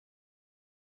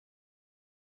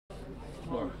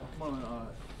Marlon,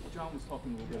 John was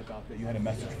talking a little bit about that you had a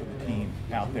message for the team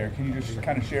out there. Can you just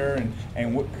kind of share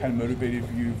and what kind of motivated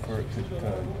you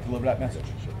to deliver that message?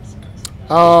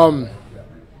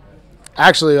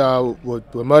 Actually,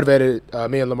 what motivated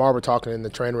me and Lamar were talking in the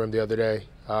training room the other day.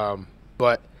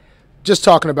 But just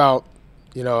talking about,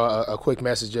 a quick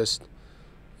message. Just,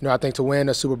 I think to win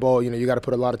a Super Bowl, you got to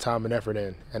put a lot of time and effort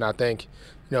in. And I think,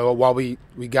 while we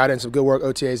got in some good work,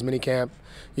 OTAs, minicamp,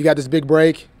 you got this big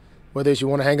break. Whether it's you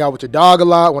want to hang out with your dog a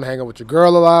lot, want to hang out with your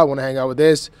girl a lot, want to hang out with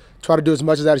this, try to do as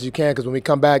much of that as you can, because when we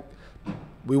come back,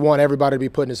 we want everybody to be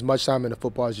putting as much time into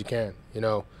football as you can.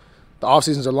 The off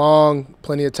seasons are long,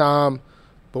 plenty of time,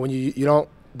 but when you don't,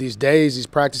 these days, these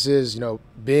practices,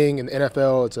 being in the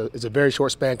NFL, it's a very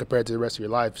short span compared to the rest of your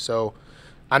life. So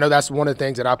I know that's one of the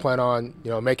things that I plan on,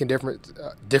 making different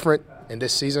in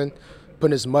this season,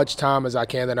 putting as much time as I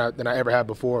can than I ever have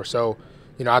before. So,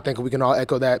 I think if we can all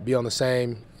echo that, be on the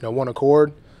same, one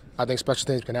accord, I think special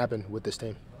things can happen with this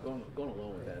team. Going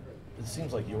along with that, it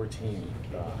seems like your team,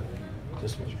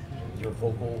 just your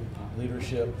vocal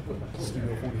leadership, the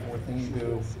Studio 44 thing you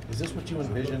do, is this what you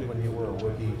envisioned when you were a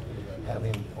rookie,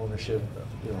 having ownership,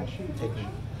 taking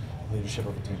leadership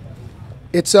of a team?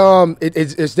 It's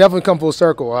definitely come full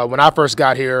circle. When I first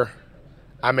got here,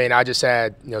 I just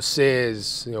had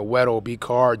Sis, Weddle, B.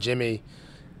 Carr, Jimmy.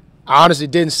 I honestly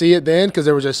didn't see it then because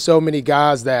there were just so many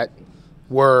guys that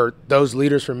were those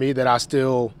leaders for me that I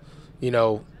still,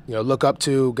 look up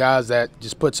to, guys that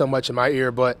just put so much in my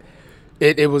ear. But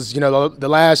it was, the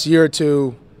last year or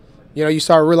two, you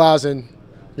start realizing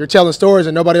you're telling stories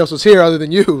and nobody else was here other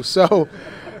than you. So,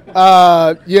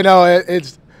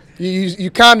 it's you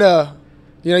kind of,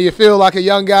 you feel like a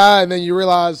young guy, and then you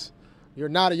realize you're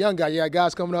not a young guy. You got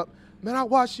guys coming up, man, I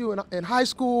watched you in high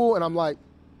school, and I'm like,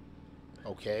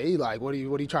 okay, like what are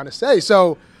you trying to say?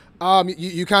 So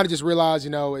you kind of just realize,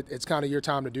 it's kind of your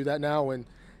time to do that now. And,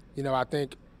 I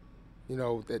think,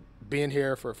 that being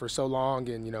here for so long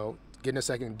and, getting a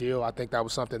second deal, I think that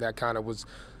was something that kind of was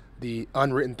the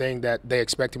unwritten thing that they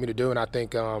expected me to do. And I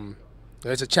think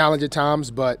it's a challenge at times,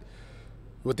 but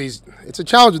it's a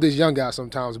challenge with these young guys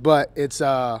sometimes. But it's,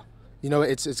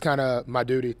 it's kind of my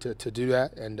duty to do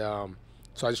that. And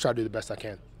so I just try to do the best I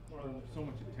can. Well, there's so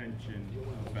much attention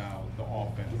about the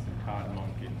offense and Todd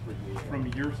Monken. From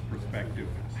your perspective,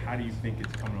 how do you think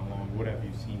it's coming along? What have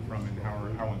you seen from it?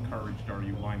 And how encouraged are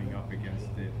you lining up against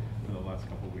it for the last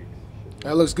couple of weeks?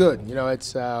 It looks good.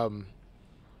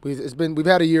 We've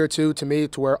had a year or two to me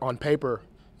to where on paper,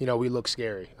 we look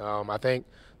scary. I think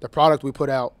the product we put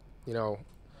out,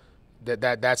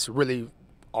 that's really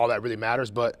all that really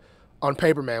matters. But on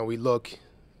paper, man, we look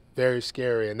very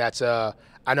scary, and that's I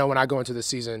know when I go into the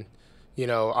season,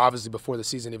 obviously before the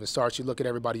season even starts, you look at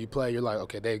everybody you play, you're like,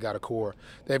 okay, they've got a core,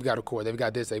 they've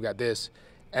got this,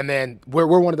 and then we're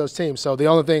one of those teams. So the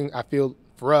only thing I feel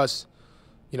for us,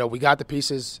 we got the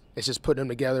pieces. It's just putting them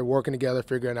together, working together,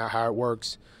 figuring out how it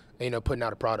works, and, putting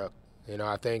out a product.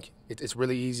 I think it's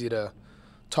really easy to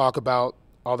talk about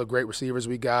all the great receivers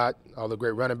we got, all the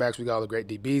great running backs we got, all the great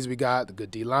DBs we got, the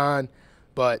good D-line,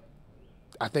 but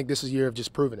I think this is a year of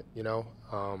just proving it,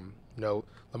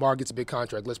 Lamar gets a big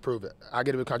contract, let's prove it. I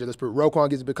get a big contract, let's prove it. Roquan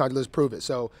gets a big contract, let's prove it.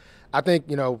 So I think,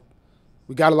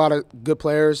 we got a lot of good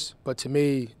players, but to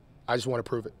me, I just want to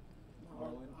prove it.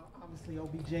 Obviously,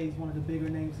 OBJ is one of the bigger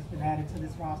names that's been added to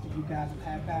this roster. You guys have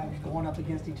had battles going up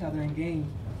against each other in games.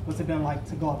 What's it been like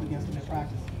to go up against him in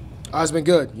practice? It's been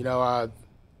good.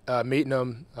 Meeting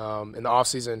him in the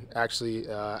offseason, actually,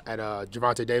 at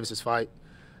Javonte Davis's fight.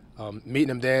 Meeting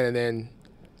him then, and then,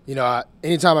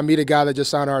 anytime I meet a guy that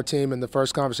just signed our team and the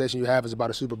first conversation you have is about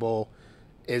a Super Bowl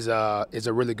is a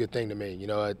really good thing to me.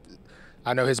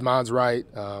 I know his mind's right.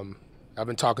 I've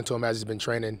been talking to him as he's been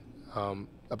training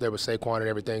up there with Saquon and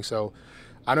everything. So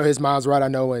I know his mind's right. I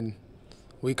know when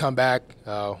we come back,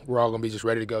 we're all going to be just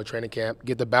ready to go, training camp,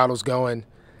 get the battles going,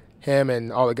 him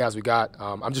and all the guys we got.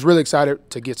 I'm just really excited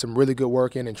to get some really good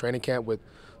work in training camp with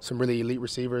some really elite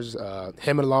receivers,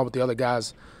 him and along with the other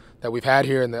guys that we've had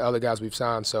here and the other guys we've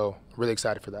signed. So really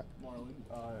excited for that.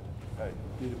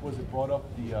 Marlon, was it brought up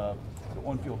the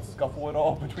on-field scuffle at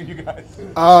all between you guys?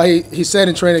 He said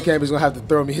in training camp he's going to have to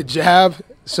throw me a jab.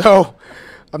 So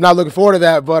I'm not looking forward to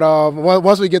that. But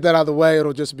once we get that out of the way,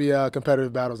 it'll just be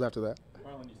competitive battles after that.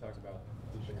 Marlon, you talked about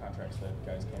the contracts that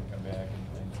guys can come back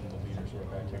and some of the leaders who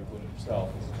are back here, including yourself.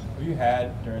 Have you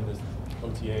had during this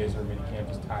OTAs or minicamp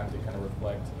just time to kind of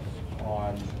reflect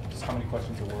on just how many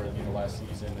questions there were last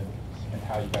season and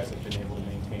how you guys have been able to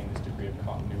maintain this degree of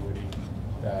continuity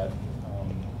that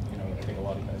I think a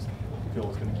lot of you guys feel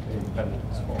is going to be competitive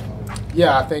this fall?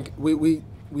 Yeah, I think we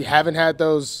haven't had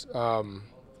those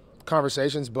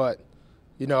conversations, but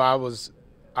I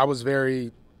was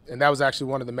very, and that was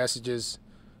actually one of the messages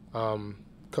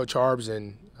Coach Harbs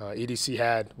and EDC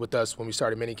had with us when we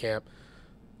started minicamp,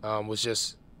 was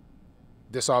just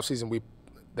this offseason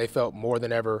they felt more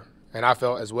than ever, and I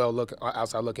felt as well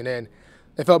outside looking in,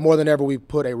 they felt more than ever we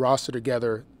put a roster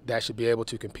together that should be able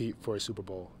to compete for a Super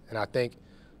Bowl. And I think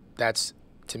that's,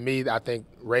 to me, I think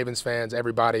Ravens fans,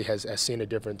 everybody has seen a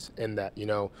difference in that.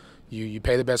 You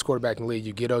pay the best quarterback in the league,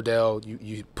 you get Odell,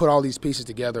 you put all these pieces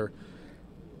together.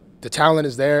 The talent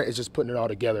is there, it's just putting it all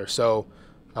together. So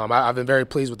I've been very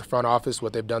pleased with the front office,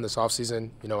 what they've done this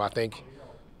offseason, I think.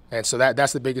 And so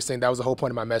that's the biggest thing. That was the whole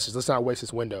point of my message. Let's not waste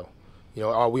this window.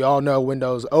 We all know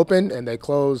windows open and they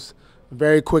close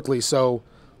very quickly. So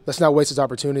let's not waste this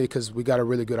opportunity because we got a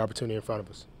really good opportunity in front of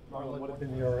us. Marlon, what have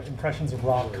been your impressions of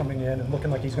Rock coming in and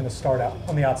looking like he's going to start out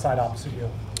on the outside opposite you?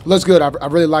 Looks good. I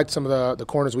really liked some of the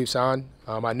corners we've signed.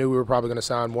 I knew we were probably going to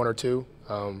sign one or two.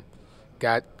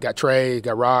 Got Trey,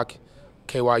 got Rock,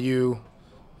 KYU.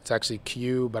 It's actually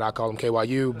Q, but I call him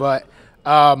KYU. But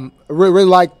really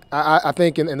like, I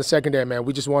think in the secondary, man,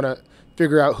 we just want to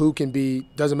figure out who can be,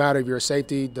 doesn't matter if you're a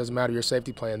safety, doesn't matter if you're a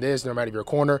safety playing this, no matter if you're a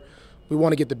corner. We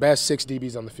want to get the best 6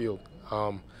 DBs on the field.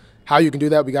 How you can do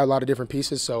that, we got a lot of different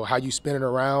pieces, so how you spin it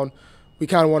around, we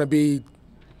kind of want to be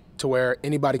to where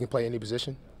anybody can play any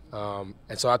position. And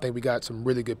so I think we got some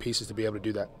really good pieces to be able to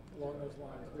do that. Along those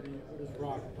lines, what does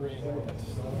Rock bring that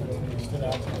stood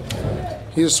out to you?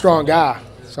 He's a strong guy.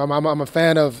 So I'm a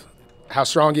fan of how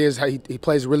strong he is, how he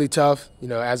plays really tough.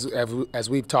 As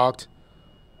we've talked,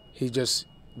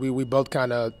 we both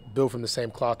kind of built from the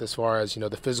same cloth as far as, the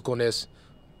physicalness.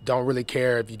 Don't really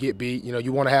care if you get beat.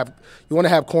 You want to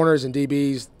have corners and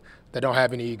DBs that don't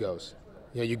have any egos.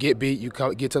 You get beat, you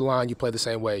get to the line, you play the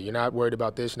same way. You're not worried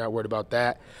about this, you're not worried about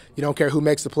that. You don't care who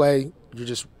makes the play. You're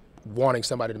just wanting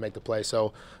somebody to make the play.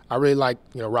 So I really like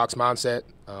Rock's mindset,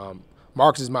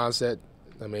 Marcus's mindset.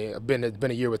 I mean, it's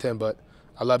been a year with him, but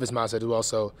I love his mindset as well.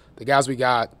 So the guys we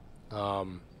got,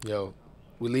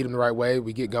 we lead them the right way,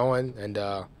 we get going, and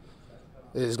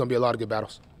there's going to be a lot of good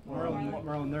battles.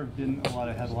 Marlon, there have been a lot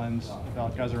of headlines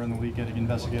about guys around the league getting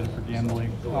investigated for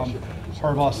gambling.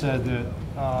 Harbaugh said that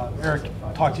Eric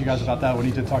talked to you guys about that when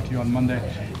he did talk to you on Monday.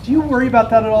 Do you worry about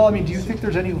that at all? I mean, do you think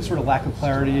there's any sort of lack of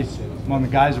clarity among the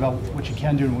guys about what you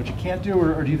can do and what you can't do,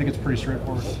 or do you think it's pretty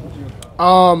straightforward?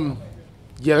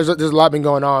 Yeah, there's a lot been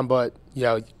going on, but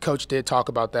Coach did talk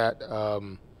about that.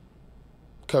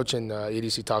 Coach and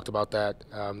EDC talked about that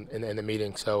in the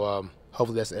meeting. So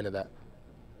hopefully that's the end of that.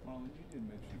 You did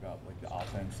mention about the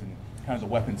offense and kind of the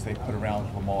weapons they put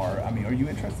around Lamar. I mean, are you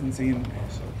interested in seeing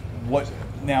what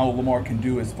now Lamar can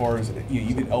do as far as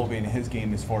even elevating his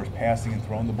game as far as passing and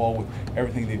throwing the ball with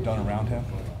everything they've done around him?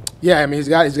 Yeah, I mean he's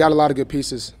got a lot of good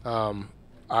pieces,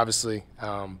 obviously,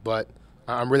 but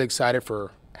I'm really excited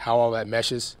for how all that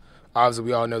meshes. Obviously,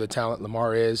 we all know the talent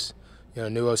Lamar is.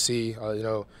 New OC.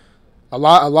 A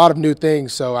lot of new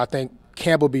things. So I think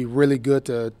camp will be really good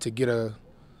to get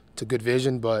to good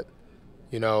vision, but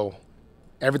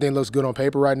everything looks good on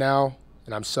paper right now,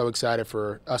 and I'm so excited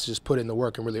for us to just put in the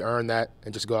work and really earn that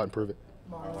and just go out and prove it.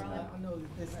 Marlon, I know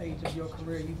at this stage of your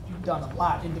career you've done a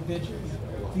lot individually.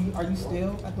 Are you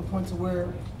still at the point to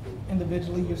where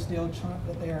individually you're still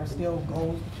that there are still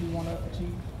goals that you want to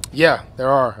achieve? Yeah, there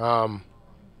are.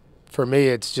 For me,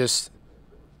 it's just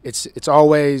it's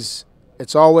always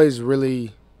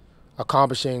really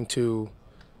accomplishing to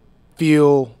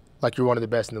feel like you're one of the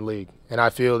best in the league. And I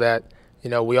feel that,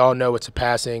 we all know it's a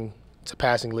passing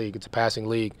league.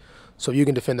 So if you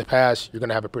can defend the pass, you're going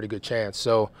to have a pretty good chance.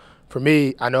 So for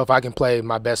me, I know if I can play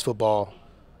my best football,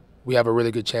 we have a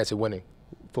really good chance at winning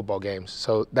football games.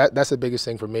 So that's the biggest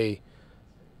thing for me.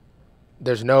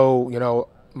 There's no,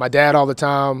 my dad all the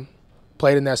time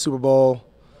played in that Super Bowl.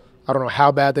 I don't know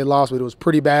how bad they lost, but it was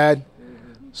pretty bad.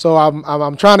 So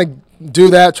I'm trying to do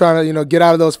that, trying to get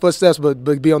out of those footsteps, but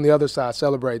be on the other side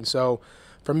celebrating. So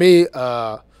for me,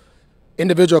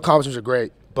 individual accomplishments are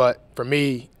great, but for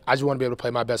me, I just want to be able to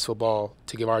play my best football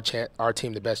to give our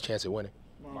team the best chance at winning.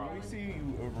 We see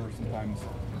you over sometimes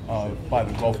by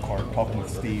the golf cart talking with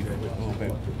Steve a little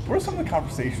bit. What are some of the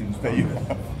conversations that you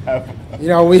have?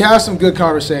 We have some good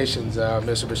conversations,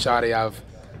 Mr. Bisciotti.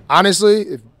 Honestly,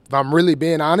 if I'm really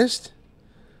being honest,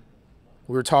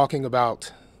 we were talking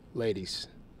about ladies,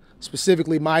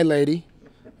 specifically my lady.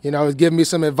 He's giving me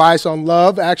some advice on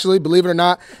love, actually, believe it or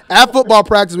not. At football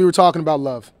practice, we were talking about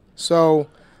love. So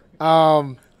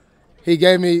he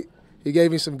gave me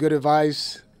some good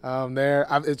advice there.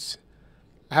 I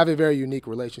have a very unique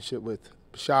relationship with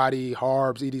Bisciotti,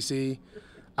 Harbs, EDC.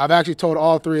 I've actually told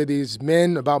all 3 of these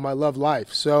men about my love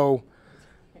life. So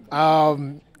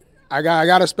I I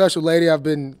got a special lady. I've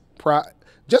been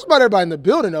just about everybody in the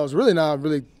building knows. Really not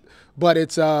really, but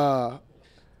it's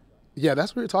yeah,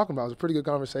 that's what we were talking about. It was a pretty good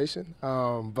conversation.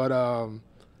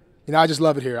 You know, I just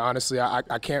love it here. Honestly,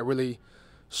 I can't really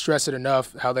stress it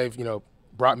enough how they've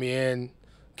brought me in,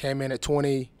 came in at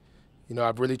 20. You know,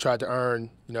 I've really tried to earn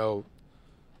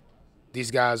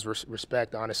these guys'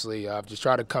 respect. Honestly, I've just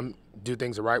tried to come do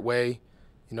things the right way.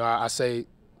 You know, I say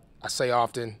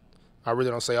often. I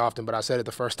really don't say often, but I said it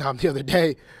the first time the other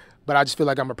day. But I just feel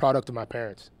like I'm a product of my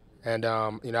parents, and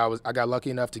you know, I got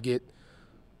lucky enough to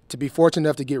be fortunate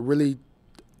enough to get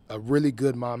a really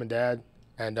good mom and dad,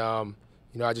 and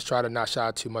you know, I just try to not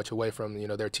shy too much away from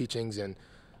their teachings and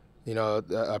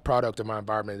a product of my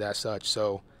environment as such.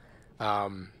 So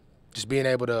just being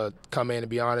able to come in and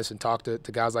be honest and talk to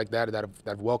guys like that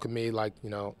have welcomed me like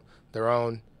their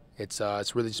own. It's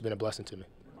really just been a blessing to me.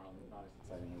 Not as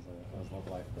exciting as love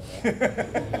life,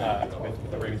 but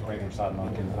with the Ravens playing for Todd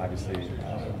Monken, obviously,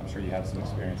 I'm sure you have some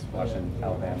experience watching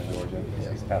Alabama, Georgia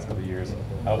these past couple of years.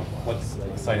 What's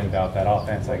exciting about that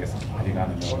offense? I guess have you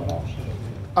gotten to know them at all?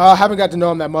 I haven't got to know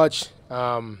them that much.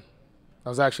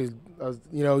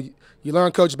 You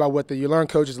learn coaches a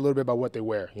little bit about what they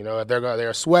wear. You know, they're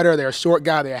a sweater, they're a short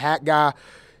guy, they're a hat guy.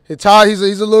 Todd, he's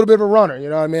a little bit of a runner. You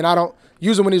know what I mean? I don't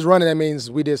use him when he's running. That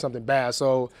means we did something bad.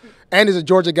 So, and he's a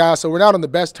Georgia guy, so we're not on the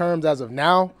best terms as of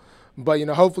now. But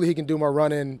hopefully he can do more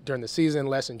running during the season,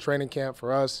 less in training camp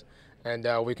for us, and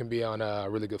we can be on a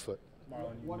really good foot.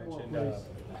 Marlon, you mentioned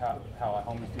how at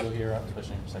home you feel here,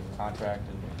 especially in your second contract,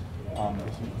 and you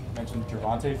mentioned the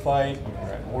Gervonta fight. You were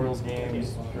at Orioles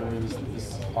games earlier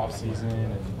this off season,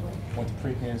 and went to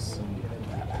Preakness. And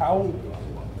how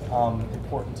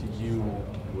important to you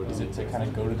is it to kind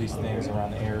of go to these things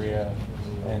around the area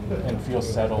and feel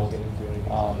settled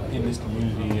in this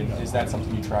community? And is that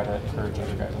something you try to encourage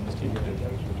other guys on this team to do?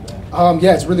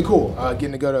 Yeah, it's really cool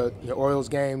getting to go to Orioles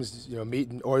games,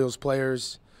 meeting Orioles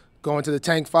players, going to the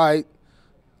Tank fight.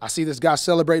 I see this guy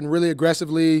celebrating really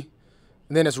aggressively,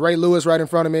 and then it's Ray Lewis right in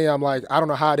front of me. I'm like, I don't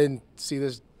know how I didn't see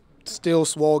this still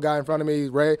swole guy in front of me,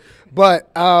 Ray.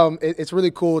 But it's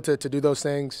really cool to do those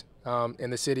things in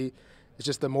the city. It's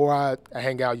just the more I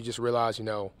hang out, you just realize,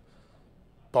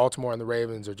 Baltimore and the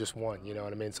Ravens are just one. You know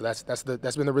what I mean? So that's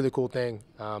been the really cool thing,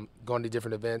 going to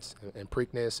different events and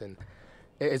Preakness, and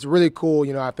it's really cool.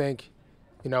 I think,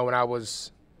 when I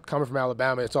was coming from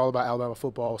Alabama, it's all about Alabama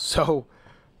football. So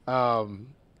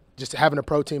just having a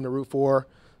pro team to root for,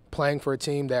 playing for a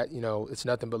team that it's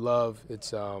nothing but love.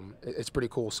 It's pretty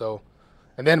cool. So,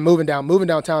 and then moving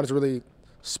downtown has really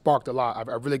sparked a lot.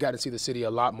 I've really got to see the city a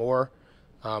lot more.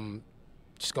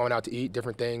 Just going out to eat,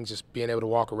 different things, just being able to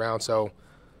walk around. So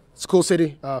it's a cool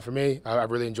city for me. I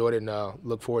really enjoyed it, and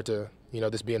look forward to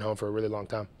this being home for a really long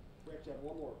time.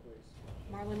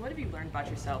 Marlon, what have you learned about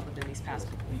yourself within these past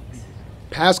couple weeks?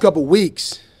 Past couple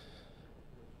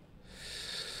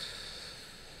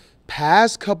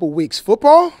weeks.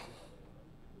 Football?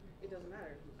 It doesn't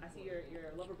matter. I see you're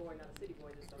a lover boy, not a city boy.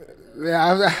 This stuff.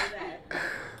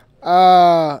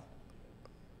 Yeah.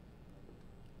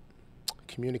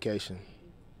 Communication.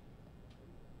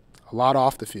 A lot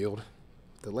off the field,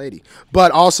 the lady,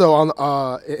 but also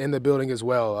on in the building as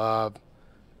well.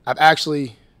 I've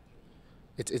actually,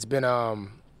 it's been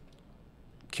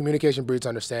communication breeds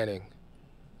understanding.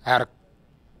 I had a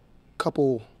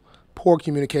couple poor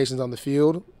communications on the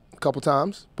field a couple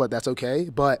times, but that's okay.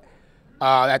 But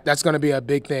that's going to be a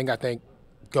big thing, I think,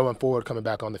 going forward, coming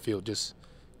back on the field. Just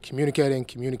communicating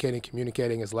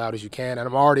as loud as you can. And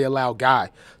I'm already a loud guy,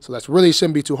 so that's really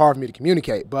shouldn't be too hard for me to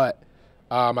communicate. But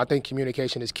I think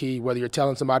communication is key, whether you're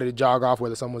telling somebody to jog off,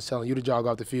 whether someone's telling you to jog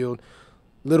off the field.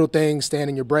 Little things,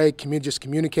 standing your break, just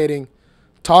communicating.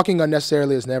 Talking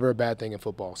unnecessarily is never a bad thing in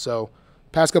football. So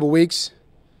past couple weeks,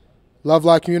 love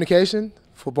life communication,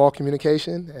 football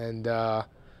communication, and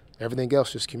everything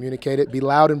else, just communicate it. Be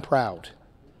loud and proud.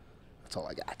 That's all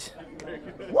I got.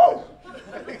 Whoa!